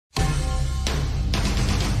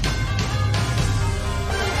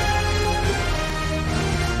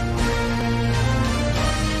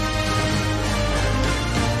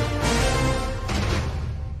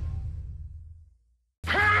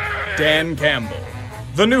Dan Campbell,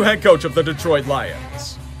 the new head coach of the Detroit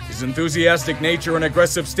Lions. His enthusiastic nature and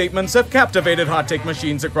aggressive statements have captivated hot take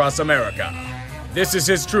machines across America. This is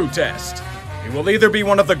his true test. He will either be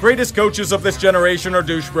one of the greatest coaches of this generation or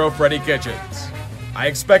douche bro Freddie Kitchens. I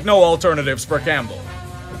expect no alternatives for Campbell.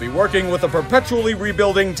 He'll be working with a perpetually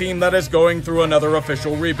rebuilding team that is going through another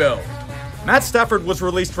official rebuild. Matt Stafford was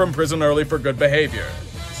released from prison early for good behavior,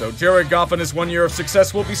 so Jared Goff and his 1 year of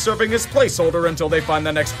success will be serving as placeholder until they find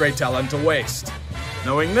the next great talent to waste.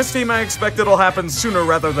 Knowing this team, I expect it'll happen sooner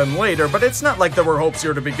rather than later, but it's not like there were hopes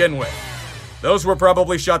here to begin with. Those were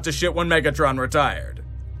probably shot to shit when Megatron retired.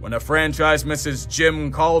 When a franchise misses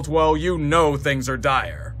Jim Caldwell, you know things are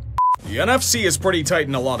dire. The NFC is pretty tight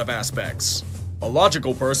in a lot of aspects. A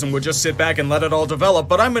logical person would just sit back and let it all develop,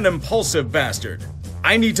 but I'm an impulsive bastard.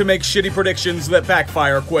 I need to make shitty predictions that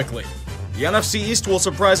backfire quickly. The NFC East will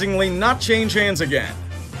surprisingly not change hands again,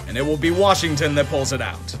 and it will be Washington that pulls it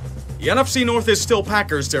out. The NFC North is still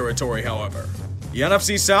Packers territory, however. The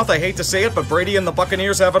NFC South, I hate to say it, but Brady and the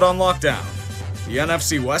Buccaneers have it on lockdown. The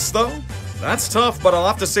NFC West, though? That's tough, but I'll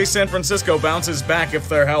have to say San Francisco bounces back if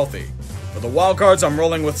they're healthy. For the wildcards, I'm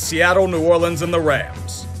rolling with Seattle, New Orleans, and the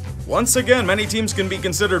Rams. Once again, many teams can be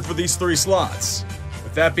considered for these 3 slots.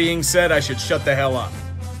 With that being said, I should shut the hell up.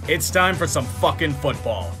 It's time for some fucking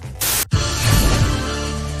football.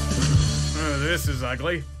 This is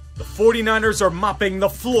ugly. The 49ers are mopping the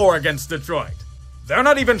floor against Detroit. They're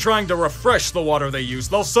not even trying to refresh the water they use.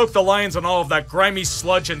 They'll soak the Lions in all of that grimy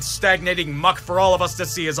sludge and stagnating muck for all of us to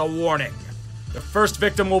see as a warning. The first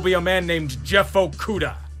victim will be a man named Jeff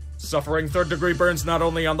Okudah, suffering third-degree burns not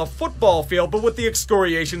only on the football field, but with the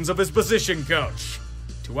excoriations of his position coach.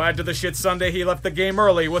 To add to the shit Sunday, he left the game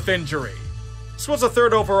early with injury. This was a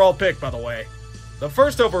 3rd overall pick, by the way. The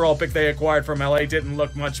first overall pick they acquired from LA didn't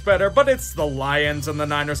look much better, but it's the Lions, and the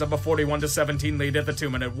Niners have a 41-17 lead at the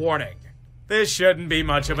 2-minute warning. This shouldn't be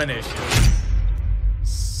much of an issue.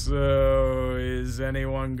 So, is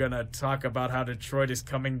anyone gonna talk about how Detroit is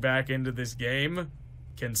coming back into this game?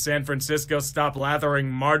 Can San Francisco stop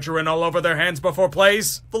lathering margarine all over their hands before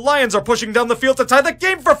plays? The Lions are pushing down the field to tie the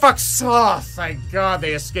game for fuck's sake! Oh, thank God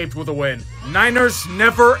they escaped with a win. Niners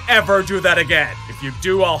never ever do that again. If you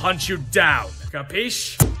do, I'll hunt you down.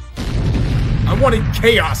 Capiche? I wanted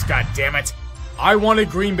chaos, goddammit! I wanted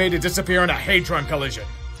Green Bay to disappear in a Hadron collision.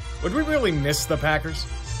 Would we really miss the Packers?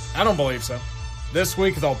 I don't believe so. This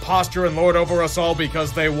week they'll posture and lord over us all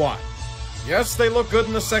because they won. Yes, they look good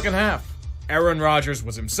in the second half. Aaron Rodgers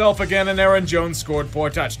was himself again and Aaron Jones scored 4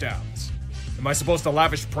 touchdowns. Am I supposed to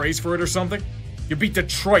lavish praise for it or something? You beat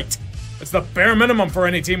Detroit. It's the bare minimum for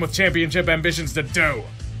any team with championship ambitions to do.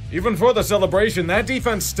 Even for the celebration, that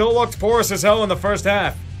defense still looked porous as hell in the first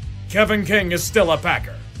half. Kevin King is still a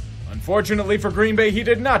Packer. Unfortunately for Green Bay, he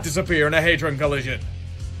did not disappear in a Hadron collision.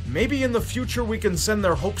 Maybe in the future we can send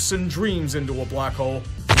their hopes and dreams into a black hole.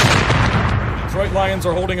 The Detroit Lions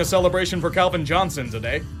are holding a celebration for Calvin Johnson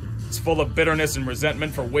today. It's full of bitterness and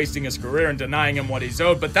resentment for wasting his career and denying him what he's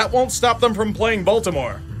owed, but that won't stop them from playing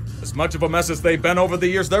Baltimore. As much of a mess as they've been over the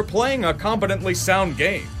years, they're playing a competently sound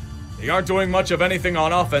game. They aren't doing much of anything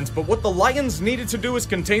on offense, but what the Lions needed to do is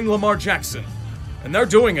contain Lamar Jackson. And they're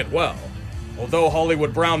doing it well. Although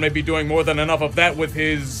Hollywood Brown may be doing more than enough of that with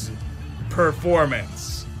his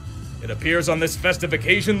performance. It appears on this festive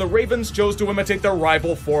occasion, the Ravens chose to imitate their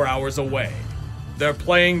rival 4 hours away. They're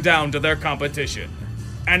playing down to their competition.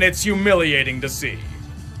 And it's humiliating to see.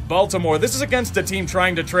 Baltimore, this is against a team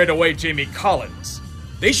trying to trade away Jamie Collins.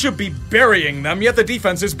 They should be burying them, yet the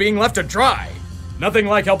defense is being left to dry. Nothing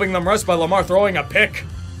like helping them rest by Lamar throwing a pick.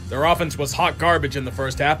 Their offense was hot garbage in the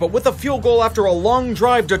first half, but with a field goal after a long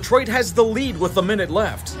drive, Detroit has the lead with a minute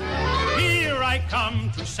left. Here I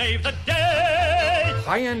come to save the day.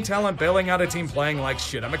 High-end talent bailing out a team playing like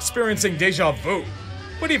shit. I'm experiencing deja vu.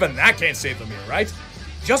 But even that can't save them here, right?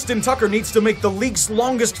 Justin Tucker needs to make the league's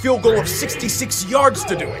longest field goal of 66 yards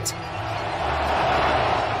to do it.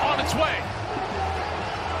 On its way.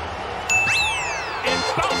 It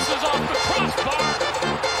bounces off the crossbar,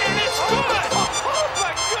 and it's good.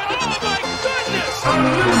 Oh my goodness!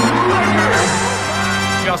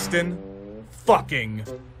 Justin fucking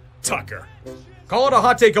Tucker. Call it a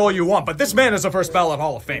hot take all you want, but this man is a first ballot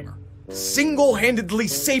Hall of Famer. Single-handedly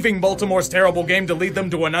saving Baltimore's terrible game to lead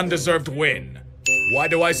them to an undeserved win. Why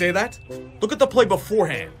do I say that? Look at the play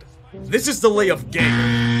beforehand. This is the lay of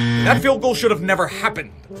game. That field goal should have never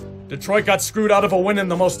happened. Detroit got screwed out of a win in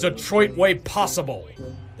the most Detroit way possible.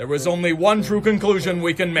 There is only one true conclusion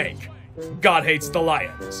we can make. God hates the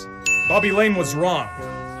Lions. Bobby Lane was wrong.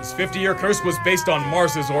 His 50-year curse was based on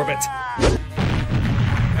Mars's orbit.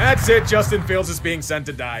 That's it, Justin Fields is being sent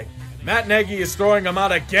to die. Matt Nagy is throwing them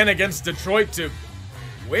out again against Detroit to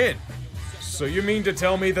win. So you mean to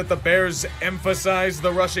tell me that the Bears emphasize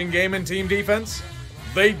the rushing game and team defense?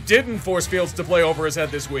 They didn't force Fields to play over his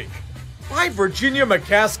head this week. By Virginia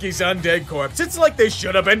McCaskey's undead corpse, it's like they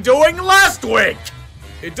should have been doing last week!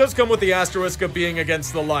 It does come with the asterisk of being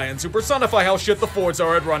against the Lions, who personify how shit the Fords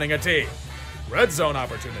are at running a team. Red zone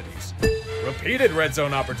opportunities. Repeated red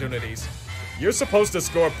zone opportunities. You're supposed to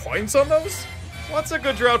score points on those? What's a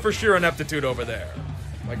good drought for sheer ineptitude over there?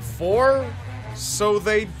 Like 4? So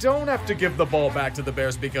they don't have to give the ball back to the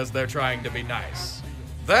Bears because they're trying to be nice.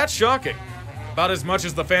 That's shocking. About as much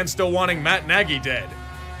as the fans still wanting Matt Nagy dead.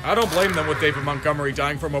 I don't blame them with David Montgomery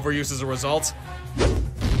dying from overuse as a result.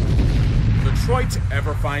 Detroit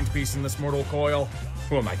ever find peace in this mortal coil?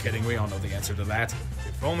 Who am I kidding? We all know the answer to that.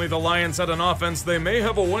 If only the Lions had an offense, they may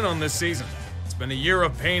have a win on this season. It's been a year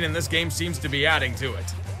of pain and this game seems to be adding to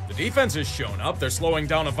it. The defense has shown up. They're slowing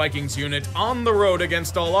down a Vikings unit on the road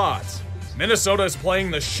against all odds. Minnesota is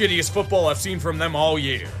playing the shittiest football I've seen from them all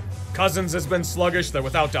year. Cousins has been sluggish. They're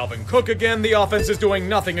without Dalvin Cook again. The offense is doing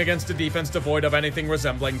nothing against a defense devoid of anything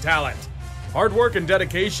resembling talent. Hard work and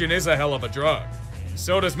dedication is a hell of a drug.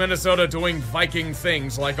 So does Minnesota doing Viking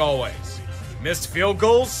things like always. Missed field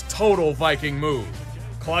goals? Total Viking move.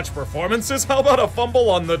 Clutch performances? How about a fumble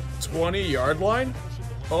on the 20-yard line?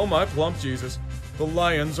 Oh my plump Jesus. The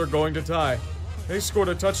Lions are going to tie. They scored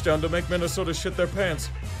a touchdown to make Minnesota shit their pants.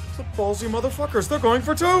 The ballsy motherfuckers, they're going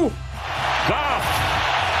for 2! Goff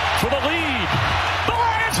for the lead. The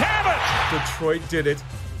Lions have it! Detroit did it.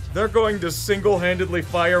 They're going to single-handedly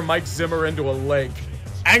fire Mike Zimmer into a lake.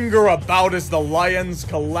 Anger about as the Lions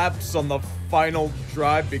collapse on the final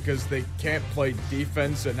drive because they can't play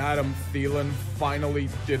defense and Adam Thielen finally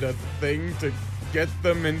did a thing to get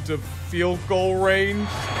them into field goal range.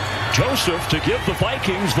 Joseph to give the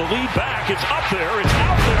Vikings the lead back. It's up there, it's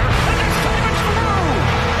out there, and this time it's through!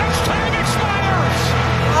 This time expires!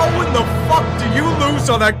 How in the fuck do you lose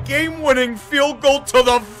on a game-winning field goal to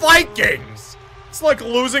the Vikings? It's like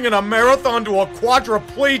losing in a marathon to a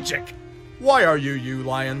quadriplegic. Why are you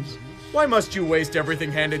Lions? Why must you waste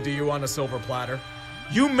everything handed to you on a silver platter?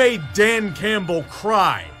 You made Dan Campbell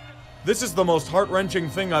cry. This is the most heart-wrenching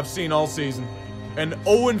thing I've seen all season. An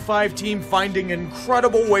 0-5 team finding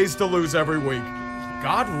incredible ways to lose every week.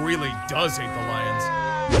 God really does hate the Lions.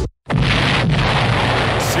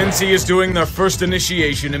 Since he is doing their first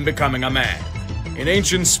initiation in becoming a man. In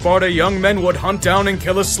ancient Sparta, young men would hunt down and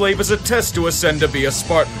kill a slave as a test to ascend to be a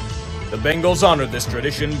Spartan. The Bengals honored this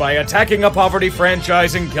tradition by attacking a poverty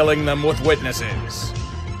franchise and killing them with witnesses.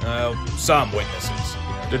 Some witnesses.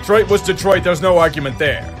 Detroit was Detroit, there's no argument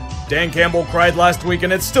there. Dan Campbell cried last week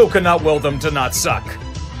and it still could not will them to not suck.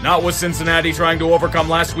 Not with Cincinnati trying to overcome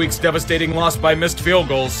last week's devastating loss by missed field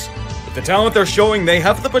goals. With the talent they're showing, they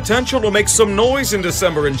have the potential to make some noise in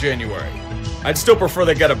December and January. I'd still prefer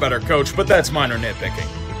they get a better coach, but that's minor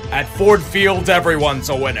nitpicking. At Ford Field, everyone's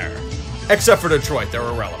a winner. Except for Detroit, they're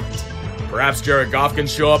irrelevant. Perhaps Jared Goff can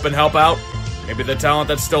show up and help out? Maybe the talent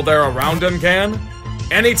that's still there around him can?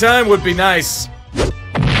 Anytime would be nice.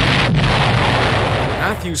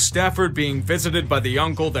 Matthew Stafford being visited by the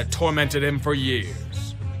uncle that tormented him for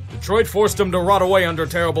years. Detroit forced him to rot away under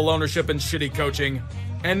terrible ownership and shitty coaching,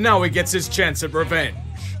 and now he gets his chance at revenge.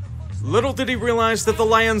 Little did he realize that the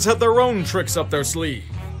Lions had their own tricks up their sleeve.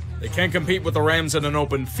 They can't compete with the Rams in an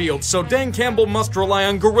open field, so Dan Campbell must rely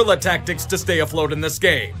on guerrilla tactics to stay afloat in this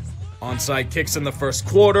game. Onside kicks in the first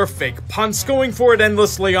quarter, fake punts, going for it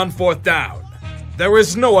endlessly on 4th down. There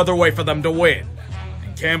is no other way for them to win.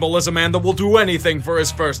 And Campbell is a man that will do anything for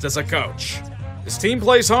his first as a coach. His team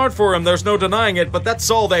plays hard for him, there's no denying it, but that's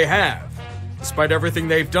all they have. Despite everything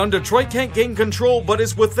they've done, Detroit can't gain control but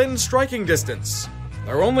is within striking distance.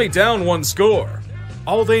 They're only down 1 score.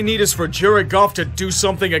 All they need is for Jared Goff to do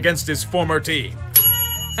something against his former team.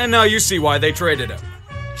 And now you see why they traded him.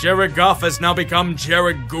 Jared Goff has now become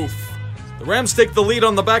Jared Goof. The Rams take the lead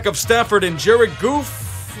on the back of Stafford, and Jared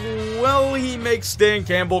Goof, well, he makes Dan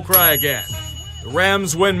Campbell cry again. The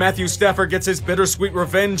Rams win, Matthew Stafford gets his bittersweet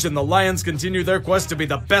revenge, and the Lions continue their quest to be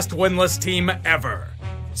the best winless team ever.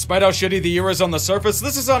 Despite how shitty the year is on the surface,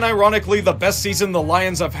 this is unironically the best season the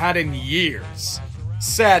Lions have had in years.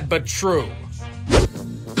 Sad but true.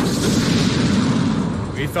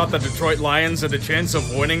 We thought the Detroit Lions had a chance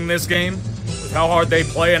of winning this game? With how hard they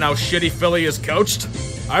play and how shitty Philly is coached?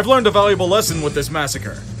 I've learned a valuable lesson with this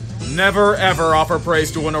massacre. Never ever offer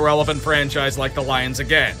praise to an irrelevant franchise like the Lions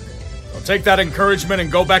again. They'll take that encouragement and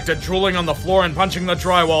go back to drooling on the floor and punching the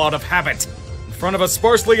drywall out of habit. In front of a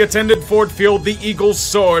sparsely attended Ford Field, the Eagles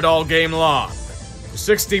soared all game long. For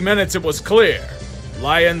 60 minutes it was clear.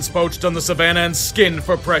 Lions poached on the savannah and skinned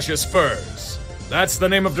for precious furs. That's the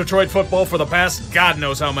name of Detroit football for the past God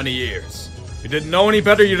knows how many years. If you didn't know any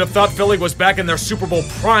better, you'd have thought Philly was back in their Super Bowl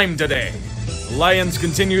prime today. The Lions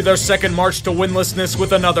continue their second march to winlessness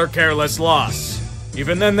with another careless loss.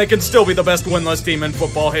 Even then, they can still be the best winless team in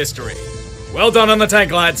football history. Well done on the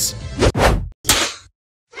tank, lads.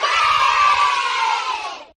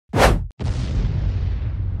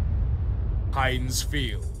 Heinz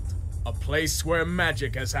Field, a place where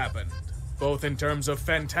magic has happened. Both in terms of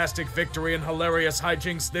fantastic victory and hilarious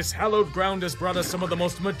hijinks, this hallowed ground has brought us some of the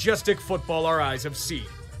most majestic football our eyes have seen.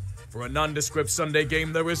 For a nondescript Sunday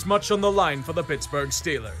game, there is much on the line for the Pittsburgh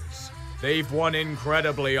Steelers. They've won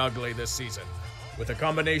incredibly ugly this season. With a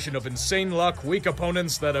combination of insane luck, weak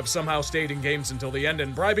opponents that have somehow stayed in games until the end,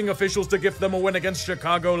 and bribing officials to gift them a win against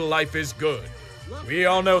Chicago, life is good. We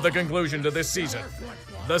all know the conclusion to this season.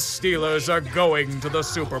 The Steelers are going to the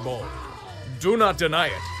Super Bowl. Do not deny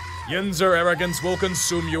it. Yinzer arrogance will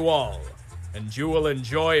consume you all, and you will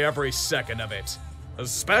enjoy every second of it.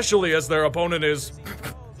 Especially as their opponent is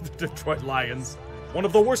the Detroit Lions, one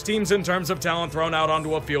of the worst teams in terms of talent thrown out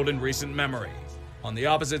onto a field in recent memory. On the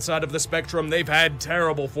opposite side of the spectrum, they've had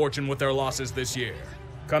terrible fortune with their losses this year,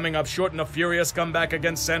 coming up short in a furious comeback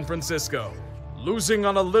against San Francisco, losing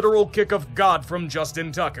on a literal kick of God from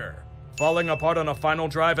Justin Tucker, falling apart on a final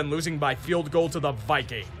drive and losing by field goal to the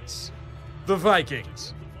Vikings. The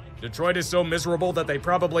Vikings. Detroit is so miserable that they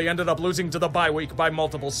probably ended up losing to the bye week by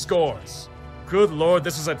multiple scores. Good lord,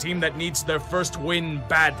 this is a team that needs their first win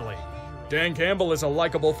badly. Dan Campbell is a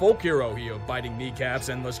likable folk hero, he of biting kneecaps,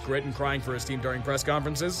 endless grit, and crying for his team during press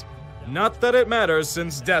conferences. Not that it matters,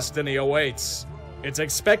 since destiny awaits. It's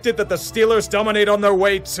expected that the Steelers dominate on their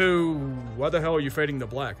way to... Why the hell are you fading to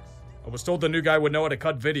black? I was told the new guy would know how to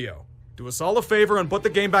cut video. Do us all a favor and put the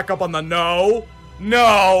game back up on the...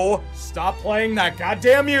 No! Stop playing that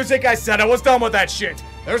goddamn music. I said I was done with that shit.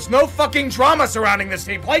 There's no fucking drama surrounding this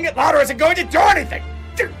team. Playing it louder isn't going to do anything.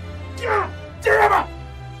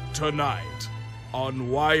 Tonight,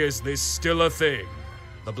 on Why Is This Still a Thing?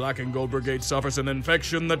 The Black and Gold Brigade suffers an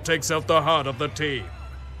infection that takes out the heart of the team.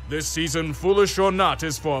 This season, foolish or not,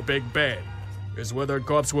 is for Big Ben. His withered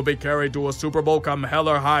corpse will be carried to a Super Bowl come hell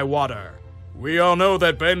or high water. We all know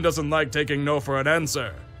that Ben doesn't like taking no for an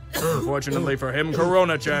answer. Unfortunately for him,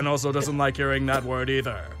 Corona Chan also doesn't like hearing that word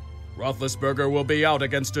either. Roethlisberger will be out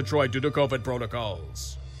against Detroit due to COVID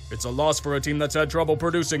protocols. It's a loss for a team that's had trouble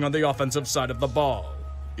producing on the offensive side of the ball,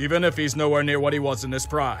 even if he's nowhere near what he was in his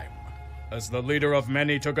prime. As the leader of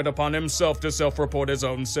many took it upon himself to self-report his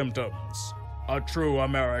own symptoms. A true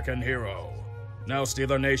American hero. Now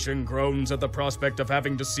Steeler Nation groans at the prospect of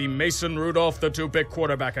having to see Mason Rudolph, the two-pick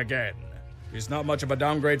quarterback, again. He's not much of a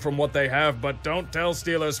downgrade from what they have, but don't tell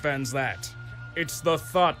Steelers fans that. It's the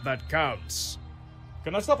thought that counts.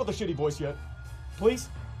 Can I stop with the shitty voice yet? Please?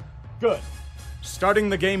 Good. Starting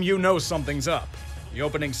the game, you know something's up. The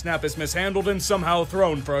opening snap is mishandled and somehow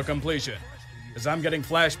thrown for a completion. As I'm getting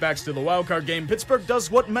flashbacks to the wildcard game, Pittsburgh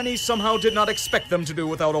does what many somehow did not expect them to do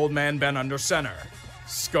without old man Ben under center.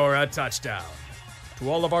 Score a touchdown.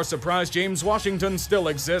 To all of our surprise, James Washington still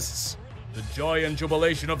exists. The joy and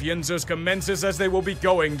jubilation of Yinzers commences as they will be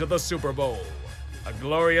going to the Super Bowl. A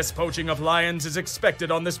glorious poaching of Lions is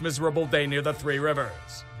expected on this miserable day near the Three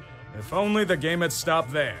Rivers. If only the game had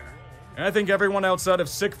stopped there. I think everyone outside of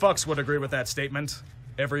sick fucks would agree with that statement.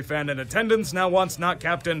 Every fan in attendance now wants not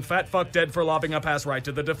Captain Fat Fuck Dead for lobbing a pass right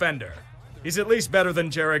to the defender. He's at least better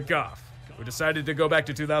than Jared Goff, who decided to go back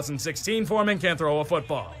to 2016 form and can't throw a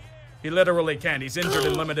football. He literally can't. He's injured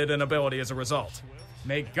and limited in ability as a result.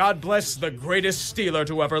 May God bless the greatest Steeler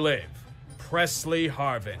to ever live, Presley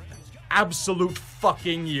Harvin. Absolute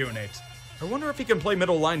fucking unit. I wonder if he can play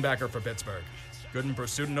middle linebacker for Pittsburgh. Good in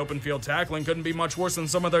pursuit and open field tackling, couldn't be much worse than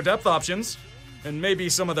some of their depth options. And maybe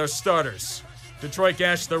some of their starters. Detroit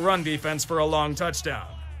gashed the run defense for a long touchdown.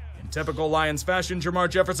 In typical Lions fashion, Jamar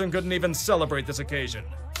Jefferson couldn't even celebrate this occasion.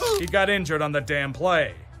 He got injured on the damn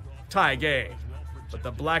play. Tie game. But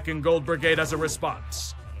the Black and Gold Brigade has a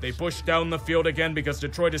response. They push down the field again because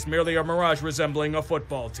Detroit is merely a mirage resembling a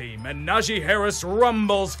football team, and Najee Harris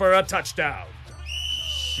rumbles for a touchdown.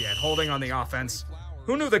 Shit, holding on the offense.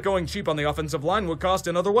 Who knew that going cheap on the offensive line would cost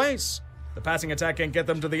in other ways? The passing attack can't get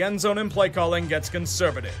them to the end zone, and play calling gets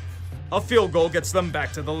conservative. A field goal gets them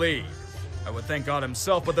back to the lead. I would thank God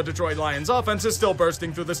himself, but the Detroit Lions offense is still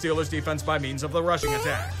bursting through the Steelers defense by means of the rushing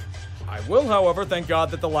attack. I will, however, thank God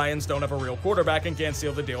that the Lions don't have a real quarterback and can't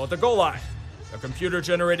seal the deal at the goal line. A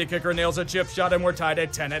computer-generated kicker nails a chip shot and we're tied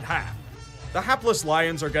at 10 at half. The hapless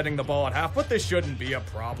Lions are getting the ball at half, but this shouldn't be a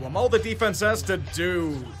problem. All the defense has to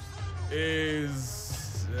do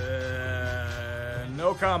is...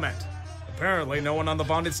 No comment. Apparently, no one on the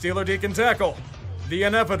bonded Steeler D can tackle. The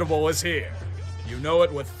inevitable is here. You know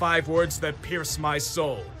it with 5 words that pierce my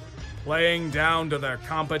soul. Playing down to their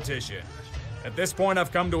competition. At this point,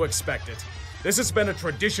 I've come to expect it. This has been a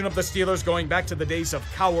tradition of the Steelers going back to the days of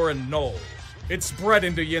Cower and Knoll. It's bred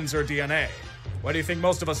into Yinzer DNA. Why do you think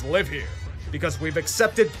most of us live here? Because we've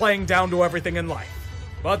accepted playing down to everything in life.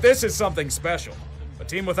 But this is something special. A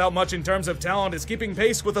team without much in terms of talent is keeping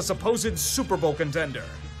pace with a supposed Super Bowl contender.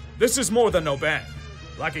 This is more than no Ben.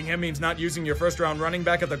 Lacking him means not using your first-round running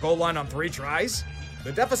back at the goal line on 3 tries?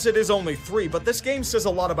 The deficit is only 3, but this game says a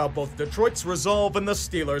lot about both Detroit's resolve and the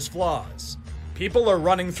Steelers' flaws. People are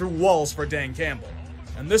running through walls for Dan Campbell,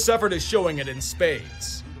 and this effort is showing it in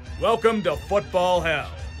spades. Welcome to football hell,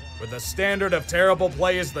 where the standard of terrible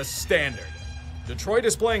play is the standard. Detroit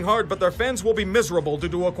is playing hard, but their fans will be miserable due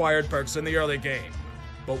to acquired perks in the early game.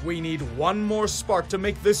 But we need one more spark to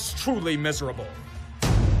make this truly miserable.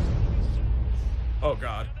 Oh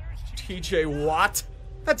god. TJ Watt?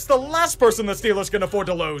 That's the last person the Steelers can afford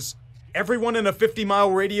to lose. Everyone in a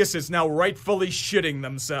 50-mile radius is now rightfully shitting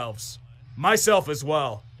themselves. Myself as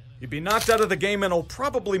well. He'd be knocked out of the game and will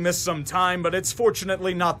probably miss some time, but it's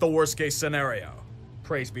fortunately not the worst-case scenario.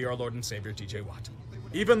 Praise be our Lord and Savior TJ Watt.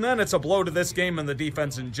 Even then, it's a blow to this game and the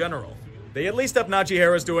defense in general. They at least have Najee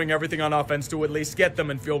Harris doing everything on offense to at least get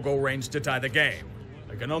them in field goal range to tie the game.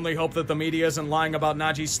 I can only hope that the media isn't lying about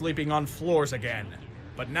Najee sleeping on floors again.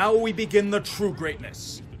 But now we begin the true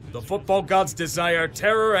greatness. The football gods desire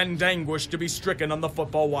terror and anguish to be stricken on the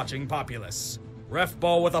football-watching populace. Ref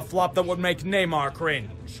ball with a flop that would make Neymar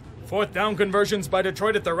cringe. 4th down conversions by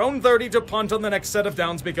Detroit at their own 30 to punt on the next set of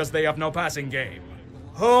downs because they have no passing game.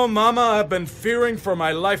 Oh, mama, I've been fearing for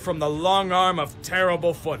my life from the long arm of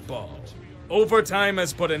terrible football. Overtime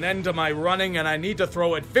has put an end to my running, and I need to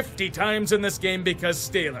throw it 50 times in this game because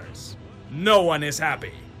Steelers. No one is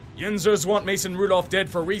happy. Yinzers want Mason Rudolph dead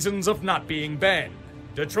for reasons of not being Ben.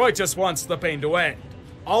 Detroit just wants the pain to end.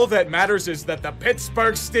 All that matters is that the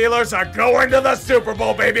Pittsburgh Steelers are going to the Super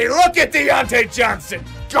Bowl, baby! Look at Deontay Johnson!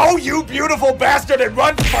 Go, you beautiful bastard, and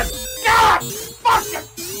run for God! Fucking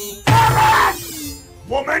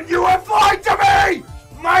woman, you have lied to me!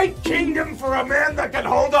 My kingdom for a man that can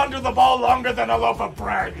hold onto the ball longer than a loaf of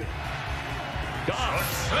bread.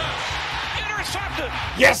 Intercepted!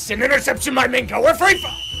 Yes, an interception by Minka. We're free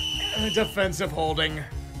for... defensive holding.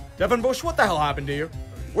 Devin Bush, what the hell happened to you?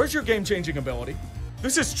 Where's your game-changing ability?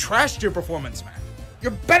 This is trash to your performance, man.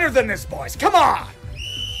 You're better than this, boys. Come on!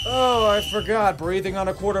 Oh, I forgot. Breathing on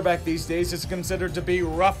a quarterback these days is considered to be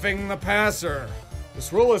roughing the passer.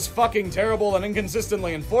 This rule is fucking terrible and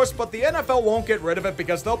inconsistently enforced, but the NFL won't get rid of it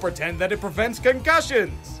because they'll pretend that it prevents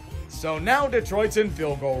concussions. So now Detroit's in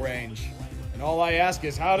field goal range. And all I ask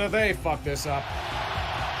is, how do they fuck this up?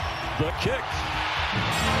 The kick.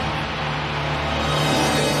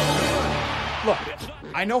 Look,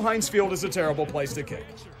 I know Heinz Field is a terrible place to kick,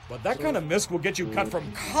 but that kind of miss will get you cut from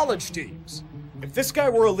college teams. If this guy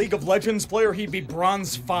were a League of Legends player, he'd be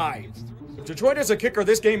bronze 5. If Detroit has a kicker,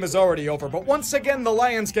 this game is already over, but once again, the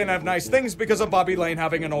Lions can have nice things because of Bobby Lane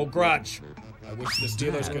having an old grudge. I wish the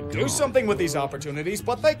Steelers could do something with these opportunities,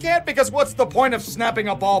 but they can't because what's the point of snapping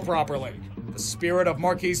a ball properly? The spirit of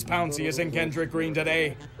Marquise Pouncey is in Kendrick Green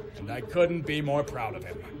today, and I couldn't be more proud of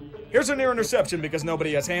him. Here's a near interception because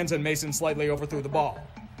nobody has hands and Mason slightly overthrew the ball.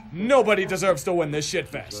 Nobody deserves to win this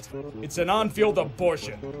shitfest. It's an on-field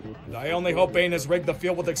abortion. And I only hope Bane has rigged the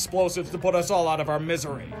field with explosives to put us all out of our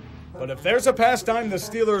misery. But if there's a pastime the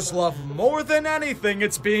Steelers love more than anything,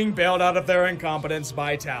 it's being bailed out of their incompetence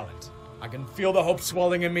by talent. I can feel the hope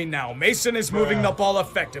swelling in me now. Mason is moving the ball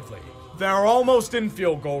effectively. They're almost in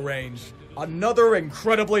field goal range. Another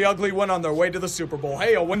incredibly ugly win on their way to the Super Bowl.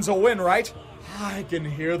 Hey, a win's a win, right? I can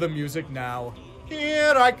hear the music now.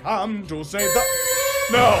 Here I come to say the...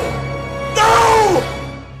 No! No!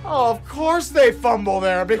 Oh, of course they fumble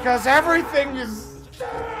there because everything is...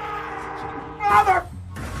 Mother...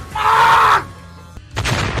 Ah!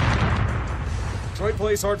 Detroit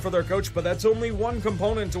plays hard for their coach, but that's only one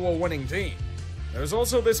component to a winning team. There's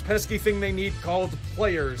also this pesky thing they need called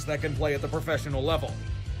players that can play at the professional level.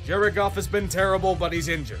 Jared Goff has been terrible, but he's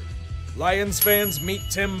injured. Lions fans, meet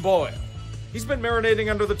Tim Boyle. He's been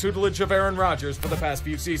marinating under the tutelage of Aaron Rodgers for the past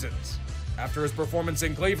few seasons. After his performance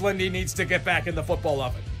in Cleveland, he needs to get back in the football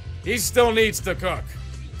oven. He still needs to cook,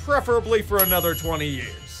 preferably for another 20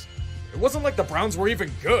 years. It wasn't like the Browns were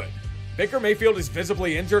even good. Baker Mayfield is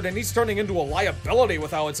visibly injured, and he's turning into a liability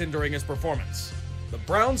with how it's hindering his performance. The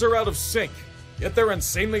Browns are out of sync, yet they're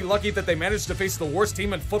insanely lucky that they managed to face the worst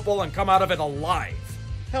team in football and come out of it alive.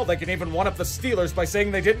 Hell, they can even one-up the Steelers by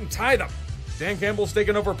saying they didn't tie them. Dan Campbell's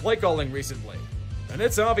taken over play calling recently. And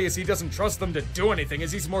it's obvious he doesn't trust them to do anything,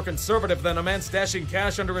 as he's more conservative than a man stashing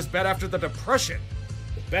cash under his bed after the Depression.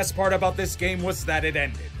 The best part about this game was that it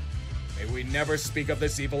ended. May we never speak of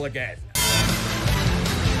this evil again.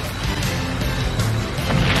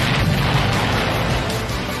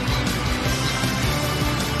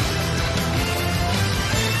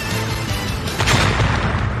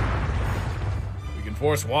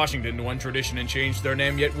 Force Washington to end tradition and change their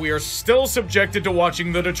name, yet we are still subjected to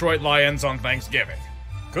watching the Detroit Lions on Thanksgiving.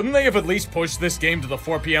 Couldn't they have at least pushed this game to the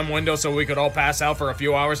 4 p.m. window so we could all pass out for a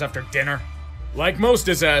few hours after dinner? Like most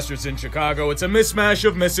disasters in Chicago, it's a mismatch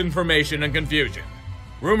of misinformation and confusion.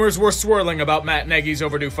 Rumors were swirling about Matt Nagy's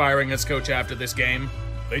overdue firing as coach after this game.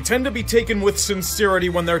 They tend to be taken with sincerity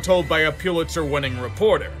when they're told by a Pulitzer-winning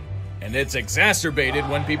reporter. And it's exacerbated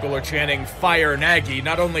when people are chanting "Fire Nagy"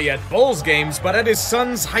 not only at Bulls games, but at his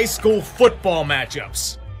son's high school football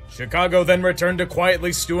matchups. Chicago then returned to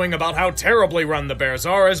quietly stewing about how terribly run the Bears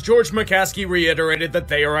are, as George McCaskey reiterated that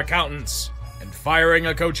they are accountants. And firing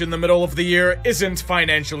a coach in the middle of the year isn't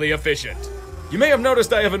financially efficient. You may have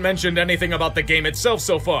noticed I haven't mentioned anything about the game itself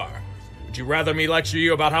so far. Would you rather me lecture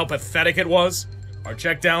you about how pathetic it was? Are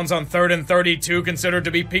checkdowns on 3rd and 32 considered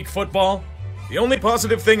to be peak football? The only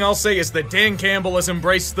positive thing I'll say is that Dan Campbell has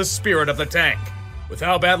embraced the spirit of the tank. With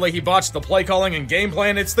how badly he botched the play calling and game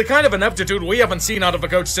plan, it's the kind of ineptitude we haven't seen out of a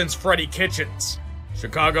coach since Freddie Kitchens.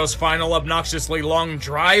 Chicago's final obnoxiously long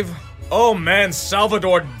drive? Oh man,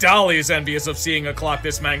 Salvador Dali's envious of seeing a clock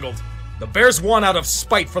this mangled. The Bears won out of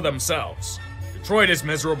spite for themselves. Detroit is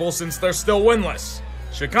miserable since they're still winless.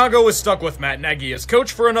 Chicago is stuck with Matt Nagy as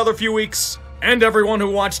coach for another few weeks, and everyone who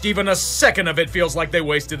watched even a second of it feels like they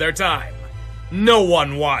wasted their time. No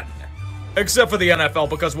one won. Except for the NFL,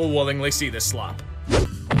 because we'll willingly see this slop.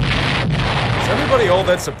 Is everybody all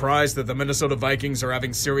that surprised that the Minnesota Vikings are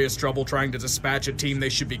having serious trouble trying to dispatch a team they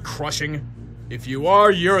should be crushing? If you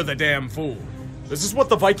are, you're the damn fool. This is what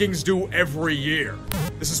the Vikings do every year.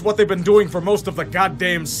 This is what they've been doing for most of the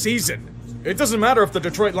goddamn season. It doesn't matter if the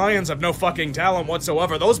Detroit Lions have no fucking talent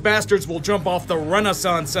whatsoever, those bastards will jump off the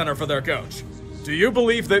Renaissance Center for their coach. Do you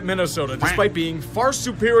believe that Minnesota, despite being far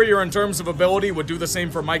superior in terms of ability, would do the same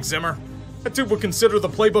for Mike Zimmer? That dude would consider the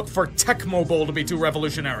playbook for Tecmo Bowl to be too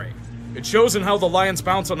revolutionary. It shows in how the Lions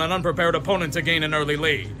bounce on an unprepared opponent to gain an early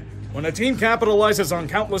lead. When a team capitalizes on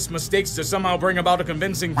countless mistakes to somehow bring about a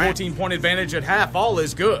convincing 14-point advantage at half, all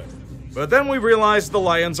is good. But then we realize the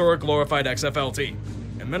Lions are a glorified XFL team.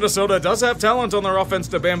 And Minnesota does have talent on their offense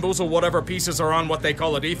to bamboozle whatever pieces are on what they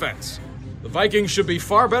call a defense. The Vikings should be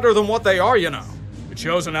far better than what they are, you know. It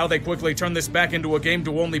shows in how they quickly turn this back into a game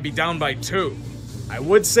to only be down by 2. I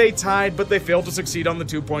would say tied, but they failed to succeed on the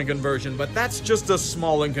 2-point conversion, but that's just a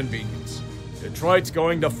small inconvenience. Detroit's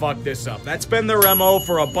going to fuck this up. That's been their MO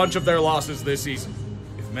for a bunch of their losses this season.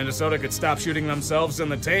 If Minnesota could stop shooting themselves in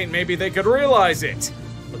the taint, maybe they could realize it.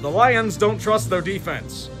 But the Lions don't trust their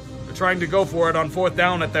defense. They're trying to go for it on 4th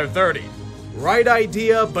down at their 30. Right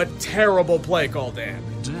idea, but terrible play call, Dan.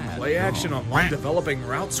 Play action on one developing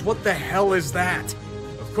routes? What the hell is that?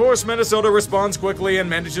 Of course, Minnesota responds quickly and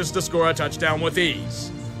manages to score a touchdown with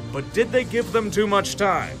ease. But did they give them too much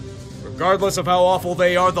time? Regardless of how awful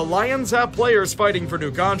they are, the Lions have players fighting for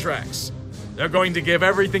new contracts. They're going to give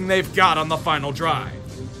everything they've got on the final drive.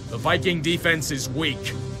 The Viking defense is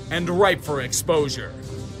weak and ripe for exposure,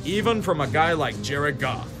 even from a guy like Jared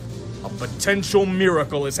Goff. A potential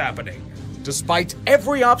miracle is happening. Despite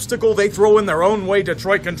every obstacle they throw in their own way,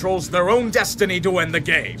 Detroit controls their own destiny to end the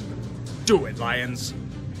game. Do it, Lions.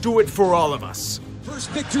 Do it for all of us. First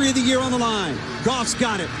victory of the year on the line. Goff's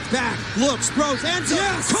got it. Back, looks, throws, and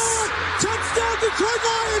yes! Caught! Touchdown, Detroit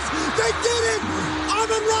Lions! They did it!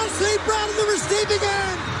 Amon-Ra St. Brown in the receiving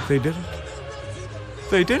end! They did it.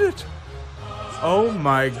 They did it. Oh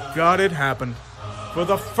my God, it happened. For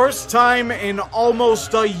the first time in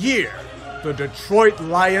almost a year, the Detroit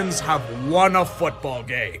Lions have won a football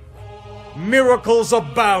game. Miracles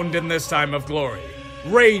abound in this time of glory.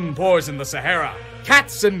 Rain pours in the Sahara.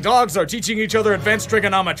 Cats and dogs are teaching each other advanced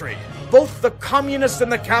trigonometry. Both the communist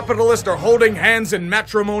and the capitalist are holding hands in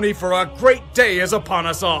matrimony, for a great day is upon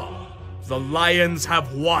us all. The Lions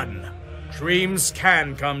have won. Dreams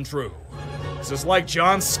can come true. This is like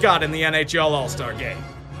John Scott in the NHL All-Star Game.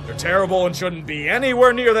 They're terrible and shouldn't be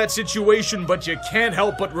anywhere near that situation, but you can't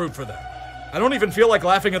help but root for them. I don't even feel like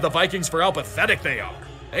laughing at the Vikings for how pathetic they are.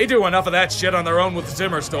 They do enough of that shit on their own with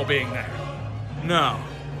Zimmer still being there. No.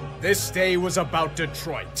 This day was about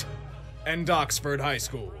Detroit and Oxford High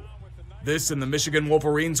School. This and the Michigan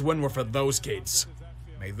Wolverines win were for those kids.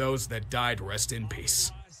 May those that died rest in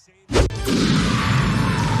peace. The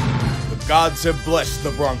gods have blessed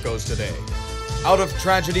the Broncos today. Out of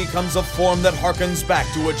tragedy comes a form that harkens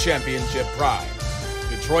back to a championship pride.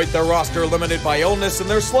 Detroit, their roster limited by illness, and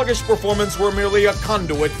their sluggish performance were merely a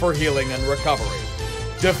conduit for healing and recovery.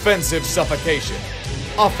 Defensive suffocation.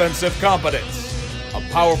 Offensive competence. A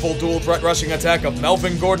powerful dual-threat rushing attack of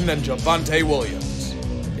Melvin Gordon and Javonte Williams.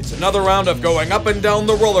 It's another round of going up and down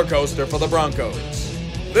the roller coaster for the Broncos.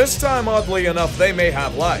 This time, oddly enough, they may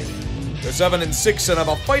have life. They're 7-6 and have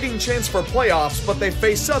a fighting chance for playoffs, but they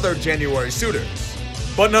face other January suitors.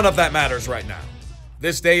 But none of that matters right now.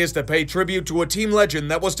 This day is to pay tribute to a team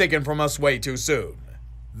legend that was taken from us way too soon.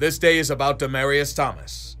 This day is about Demaryius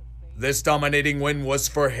Thomas. This dominating win was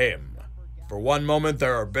for him. For one moment,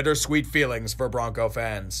 there are bittersweet feelings for Bronco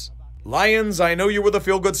fans. Lions, I know you were the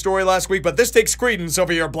feel-good story last week, but this takes credence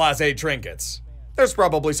over your blasé trinkets. There's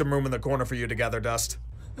probably some room in the corner for you to gather dust.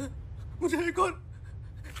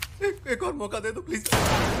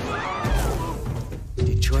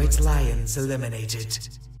 Detroit's Lions eliminated.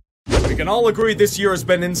 We can all agree this year has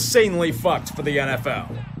been insanely fucked for the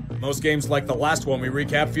NFL. Most games like the last one we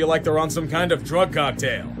recap feel like they're on some kind of drug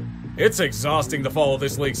cocktail. It's exhausting to follow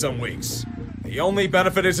this league some weeks. The only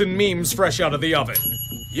benefit is in memes fresh out of the oven.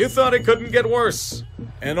 You thought it couldn't get worse.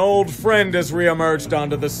 An old friend has reemerged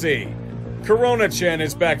onto the scene. Corona-chan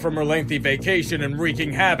is back from her lengthy vacation and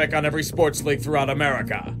wreaking havoc on every sports league throughout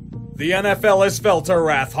America. The NFL has felt her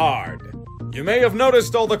wrath hard. You may have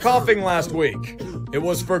noticed all the coughing last week. It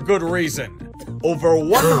was for good reason. Over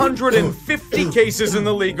 150 cases in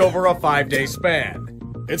the league over a 5-day span.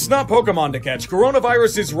 It's not Pokemon to catch.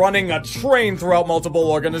 Coronavirus is running a train throughout multiple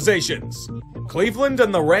organizations. Cleveland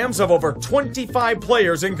and the Rams have over 25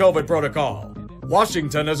 players in COVID protocol.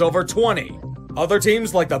 Washington has over 20. Other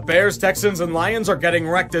teams like the Bears, Texans, and Lions are getting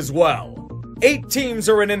wrecked as well. 8 teams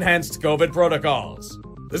are in enhanced COVID protocols.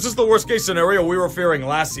 This is the worst-case scenario we were fearing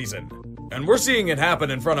last season, and we're seeing it happen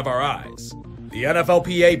in front of our eyes. The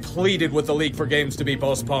NFLPA pleaded with the league for games to be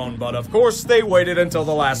postponed, but of course they waited until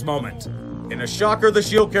the last moment. In a shocker, the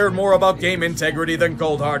Shield cared more about game integrity than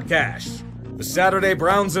cold hard cash. The Saturday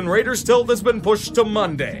Browns and Raiders tilt has been pushed to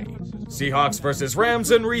Monday. Seahawks versus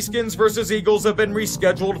Rams and Reskins versus Eagles have been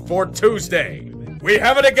rescheduled for Tuesday. We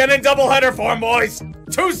have it again in doubleheader form, boys!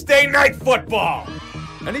 Tuesday night football!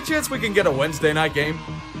 Any chance we can get a Wednesday night game?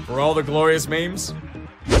 For all the glorious memes?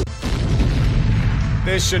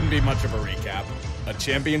 This shouldn't be much of a recap. A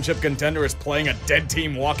championship contender is playing a dead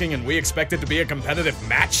team walking and we expect it to be a competitive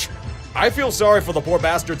match? I feel sorry for the poor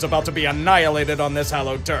bastards about to be annihilated on this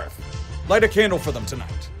hallowed turf. Light a candle for them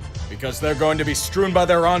tonight, because they're going to be strewn by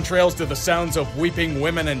their entrails to the sounds of weeping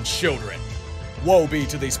women and children. Woe be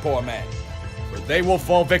to these poor men, for they will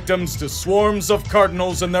fall victims to swarms of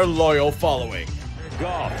Cardinals and their loyal following.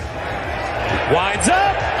 Goff winds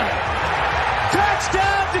up!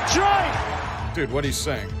 Touchdown, Detroit! Dude, what are you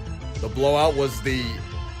saying? The blowout was the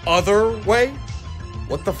other way?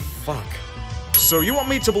 What the fuck? So you want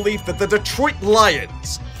me to believe that the Detroit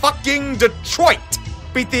Lions, fucking Detroit,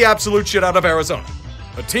 beat the absolute shit out of Arizona?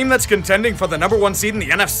 A team that's contending for the #1 seed in the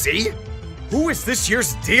NFC? Who is this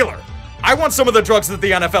year's dealer? I want some of the drugs that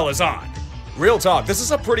the NFL is on. Real talk, this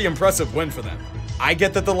is a pretty impressive win for them. I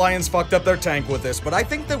get that the Lions fucked up their tank with this, but I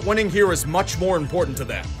think that winning here is much more important to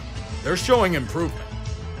them. They're showing improvement.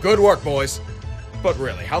 Good work, boys. But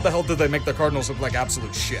really, how the hell did they make the Cardinals look like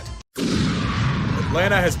absolute shit?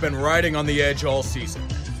 Atlanta has been riding on the edge all season.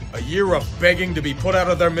 A year of begging to be put out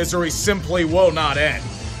of their misery simply will not end.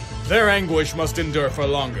 Their anguish must endure for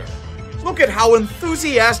longer. Look at how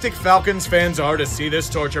enthusiastic Falcons fans are to see this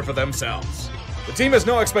torture for themselves. The team has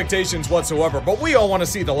no expectations whatsoever, but we all want to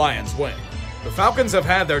see the Lions win. The Falcons have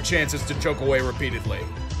had their chances to choke away repeatedly.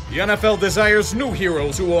 The NFL desires new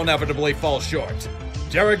heroes who will inevitably fall short.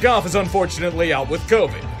 Jared Goff is unfortunately out with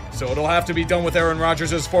COVID, so it'll have to be done with Aaron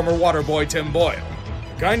Rodgers' former water boy Tim Boyle.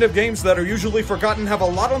 The kind of games that are usually forgotten have a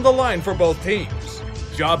lot on the line for both teams.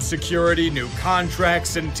 Job security, new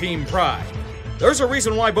contracts, and team pride. There's a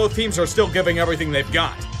reason why both teams are still giving everything they've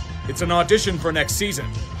got. It's an audition for next season.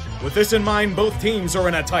 With this in mind, both teams are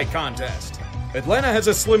in a tight contest. Atlanta has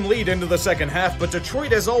a slim lead into the second half, but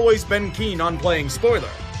Detroit has always been keen on playing spoiler.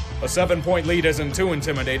 A 7-point lead isn't too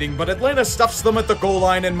intimidating, but Atlanta stuffs them at the goal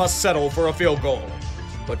line and must settle for a field goal.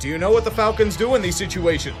 But do you know what the Falcons do in these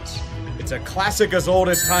situations? It's a classic as old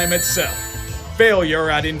as time itself.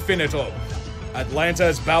 Failure ad infinitum. Atlanta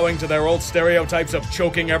is bowing to their old stereotypes of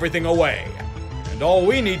choking everything away. And all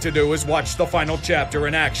we need to do is watch the final chapter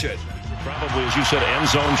in action. Probably, as you said, end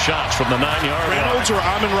zone shots from the 9-yard line. Reynolds or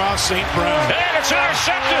Amon-Ra St. Brown. And it's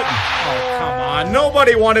intercepted! Oh, come on.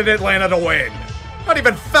 Nobody wanted Atlanta to win. Not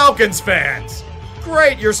even Falcons fans.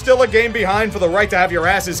 Great, you're still a game behind for the right to have your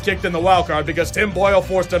asses kicked in the wild card because Tim Boyle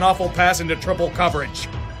forced an awful pass into triple coverage.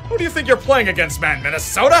 Who do you think you're playing against, man?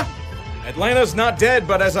 Minnesota? Atlanta's not dead,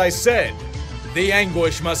 but as I said, the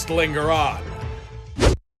anguish must linger on.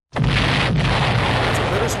 It's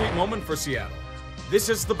a bittersweet moment for Seattle. This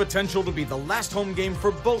has the potential to be the last home game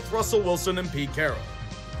for both Russell Wilson and Pete Carroll.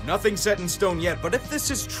 Nothing set in stone yet, but if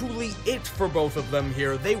this is truly it for both of them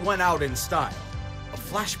here, they went out in style. A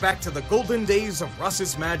flashback to the golden days of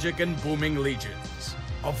Russ's magic and booming legions.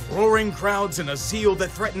 Of roaring crowds and a zeal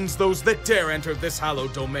that threatens those that dare enter this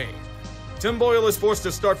hallowed domain. Tim Boyle is forced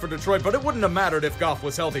to start for Detroit, but it wouldn't have mattered if Goff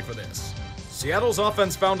was healthy for this. Seattle's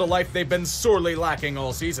offense found a life they've been sorely lacking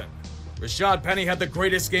all season. Rashad Penny had the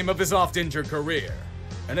greatest game of his oft-injured career,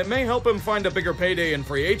 and it may help him find a bigger payday in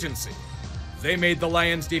free agency. They made the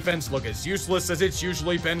Lions' defense look as useless as it's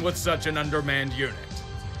usually been with such an undermanned unit.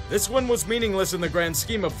 This one was meaningless in the grand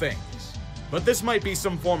scheme of things, but this might be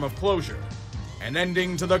some form of closure, an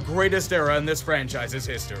ending to the greatest era in this franchise's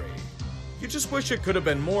history. You just wish it could have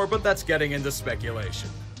been more, but that's getting into speculation.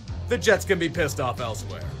 The Jets can be pissed off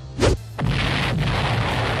elsewhere.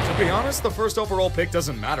 To be honest, the first overall pick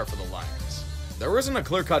doesn't matter for the Lions. There isn't a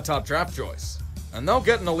clear-cut top draft choice, and they'll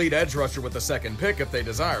get an elite edge rusher with the second pick if they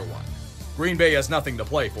desire one. Green Bay has nothing to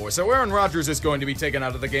play for, so Aaron Rodgers is going to be taken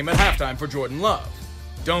out of the game at halftime for Jordan Love.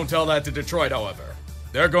 Don't tell that to Detroit, however.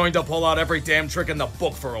 They're going to pull out every damn trick in the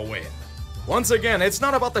book for a win. Once again, it's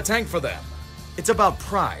not about the tank for them. It's about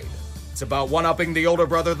pride. It's about one-upping the older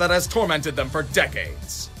brother that has tormented them for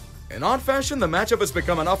decades. In odd fashion, the matchup has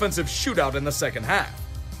become an offensive shootout in the second half.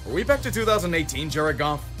 Are we back to 2018, Jared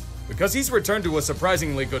Goff? Because he's returned to a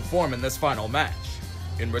surprisingly good form in this final match.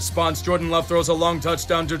 In response, Jordan Love throws a long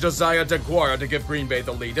touchdown to Josiah DeGuara to give Green Bay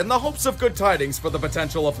the lead in the hopes of good tidings for the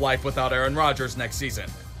potential of life without Aaron Rodgers next season.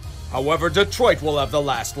 However, Detroit will have the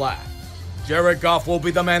last laugh. Jared Goff will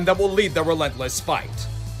be the man that will lead the relentless fight.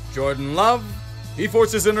 Jordan Love, he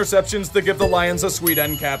forces interceptions to give the Lions a sweet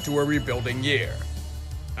end cap to a rebuilding year.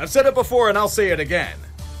 I've said it before and I'll say it again.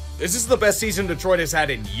 This is the best season Detroit has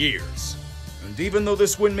had in years. And even though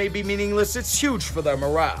this win may be meaningless, it's huge for their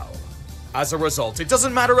morale. As a result, it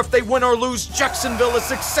doesn't matter if they win or lose, Jacksonville has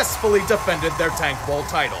successfully defended their Tank Bowl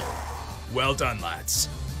title. Well done, lads.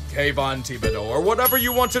 Kayvon Thibodeau, or whatever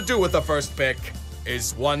you want to do with the first pick,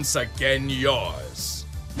 is once again yours.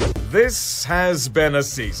 This has been a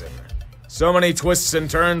season. So many twists and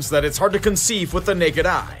turns that it's hard to conceive with the naked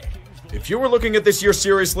eye. If you were looking at this year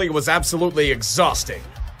seriously, it was absolutely exhausting.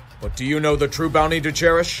 But do you know the true bounty to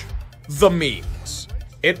cherish? The memes.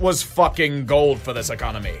 It was fucking gold for this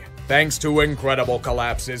economy. Thanks to incredible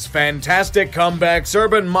collapses, fantastic comebacks,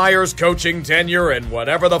 Urban Meyer's coaching tenure, and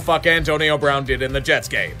whatever the fuck Antonio Brown did in the Jets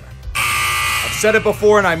game. I've said it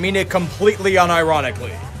before and I mean it completely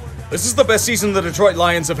unironically. This is the best season the Detroit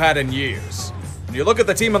Lions have had in years. When you look at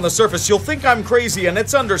the team on the surface, you'll think I'm crazy, and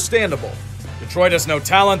it's understandable. Detroit has no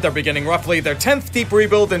talent, they're beginning roughly their 10th deep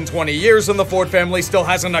rebuild in 20 years, and the Ford family still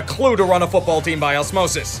hasn't a clue to run a football team by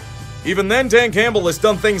osmosis. Even then, Dan Campbell has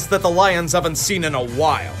done things that the Lions haven't seen in a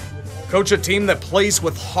while. Coach a team that plays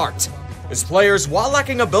with heart. His players, while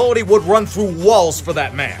lacking ability, would run through walls for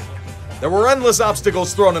that man. There were endless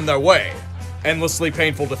obstacles thrown in their way. Endlessly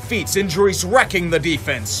painful defeats, injuries wrecking the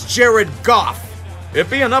defense. Jared Goff.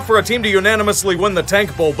 It'd be enough for a team to unanimously win the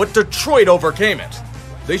Tank Bowl, but Detroit overcame it.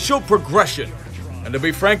 They showed progression. And to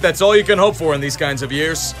be frank, that's all you can hope for in these kinds of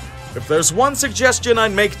years. If there's one suggestion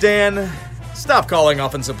I'd make, Dan, stop calling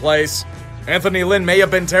offensive plays. Anthony Lynn may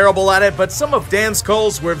have been terrible at it, but some of Dan's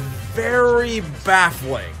calls were very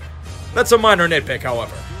baffling. That's a minor nitpick,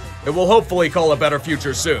 however. It will hopefully call a better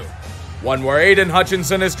future soon. One where Aiden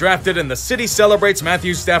Hutchinson is drafted and the city celebrates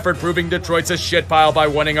Matthew Stafford proving Detroit's a shitpile by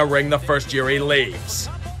winning a ring the first year he leaves.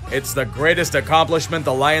 It's the greatest accomplishment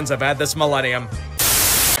the Lions have had this millennium,